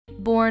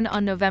Born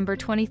on November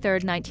 23,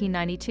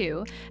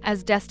 1992,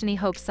 as Destiny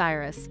Hope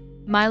Cyrus,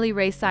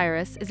 Miley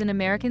Cyrus is an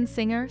American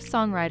singer,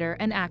 songwriter,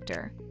 and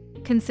actor.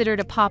 Considered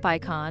a pop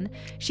icon,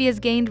 she has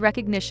gained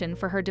recognition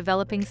for her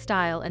developing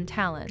style and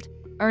talent,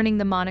 earning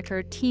the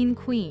moniker Teen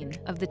Queen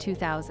of the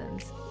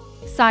 2000s.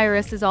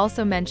 Cyrus is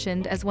also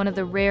mentioned as one of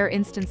the rare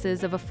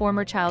instances of a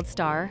former child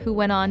star who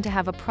went on to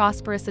have a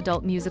prosperous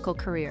adult musical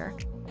career.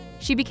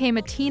 She became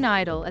a teen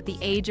idol at the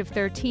age of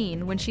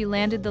 13 when she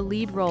landed the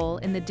lead role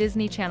in the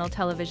Disney Channel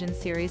television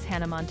series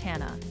Hannah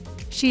Montana.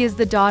 She is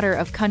the daughter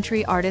of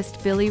country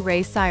artist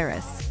Billy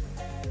Cyrus.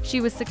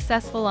 She was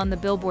successful on the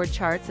Billboard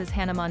charts as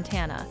Hannah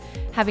Montana,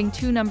 having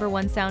 2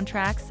 #1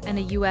 soundtracks and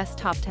a US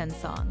top 10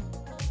 song.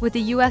 With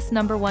the US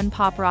 #1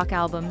 pop rock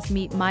albums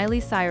Meet Miley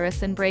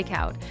Cyrus and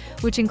Breakout,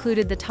 which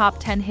included the top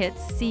 10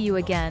 hits See You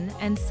Again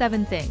and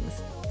 7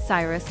 Things,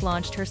 Cyrus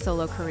launched her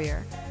solo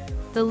career.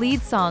 The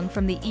lead song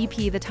from the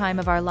EP The Time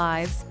of Our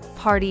Lives,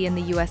 Party in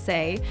the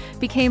USA,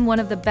 became one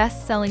of the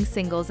best-selling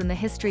singles in the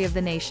history of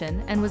the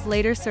nation and was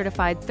later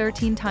certified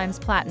 13 times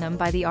platinum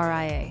by the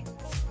RIA.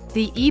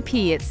 The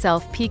EP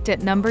itself peaked at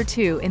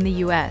 #2 in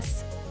the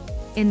US.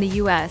 In the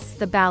US,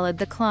 the ballad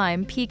The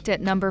Climb peaked at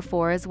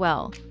 #4 as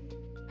well.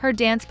 Her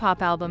dance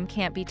pop album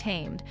Can't Be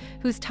Tamed,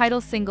 whose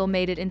title single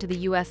made it into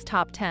the US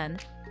top 10,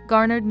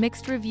 garnered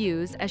mixed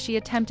reviews as she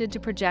attempted to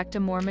project a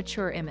more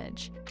mature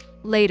image.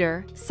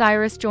 Later,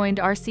 Cyrus joined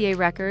RCA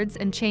Records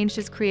and changed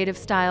his creative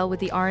style with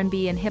the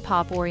R&B and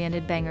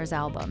hip-hop-oriented Bangers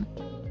album.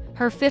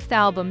 Her 5th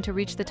album to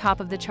reach the top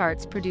of the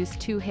charts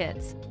produced 2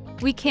 hits,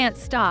 We Can't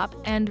Stop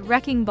and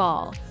Wrecking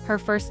Ball, her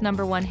first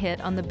 #1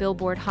 hit on the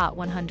Billboard Hot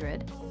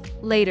 100.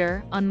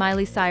 Later, on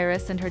Miley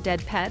Cyrus and Her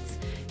Dead Pets,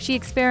 she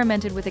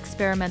experimented with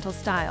experimental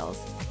styles.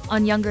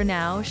 On Younger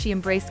Now, she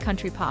embraced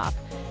country pop,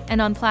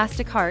 and on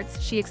Plastic Hearts,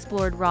 she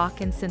explored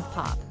rock and synth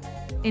pop.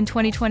 In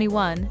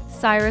 2021,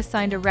 Cyrus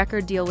signed a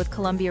record deal with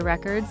Columbia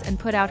Records and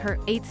put out her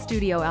 8th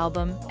studio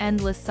album,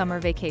 Endless Summer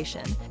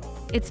Vacation.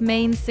 Its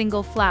main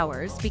single,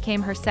 Flowers,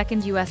 became her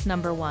 2nd US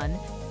 #1,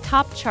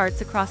 topped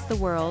charts across the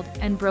world,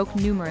 and broke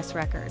numerous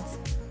records.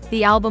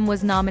 The album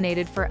was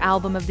nominated for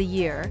Album of the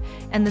Year,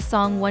 and the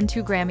song won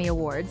 2 Grammy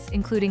Awards,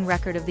 including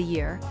Record of the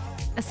Year.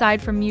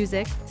 Aside from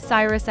music,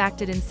 Cyrus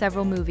acted in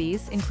several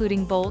movies,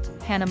 including Bolt,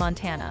 Hannah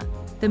Montana,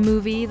 the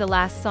movie, The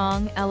Last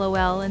Song,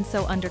 LOL, and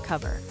So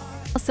Undercover.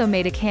 Also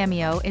made a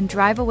cameo in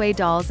Drive Away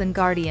Dolls and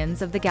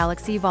Guardians of the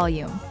Galaxy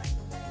Volume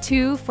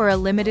 2 for a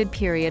limited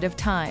period of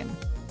time.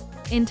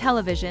 In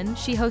television,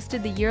 she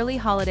hosted the yearly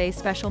holiday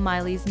special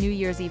Miley's New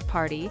Year's Eve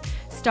Party,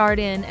 starred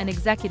in and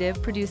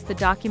executive produced the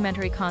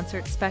documentary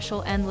concert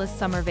special Endless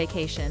Summer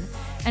Vacation,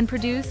 and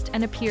produced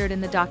and appeared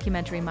in the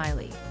documentary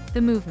Miley,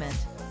 The Movement.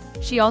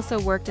 She also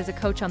worked as a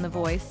coach on The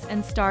Voice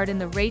and starred in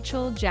the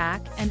Rachel,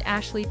 Jack, and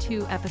Ashley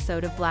 2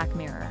 episode of Black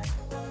Mirror.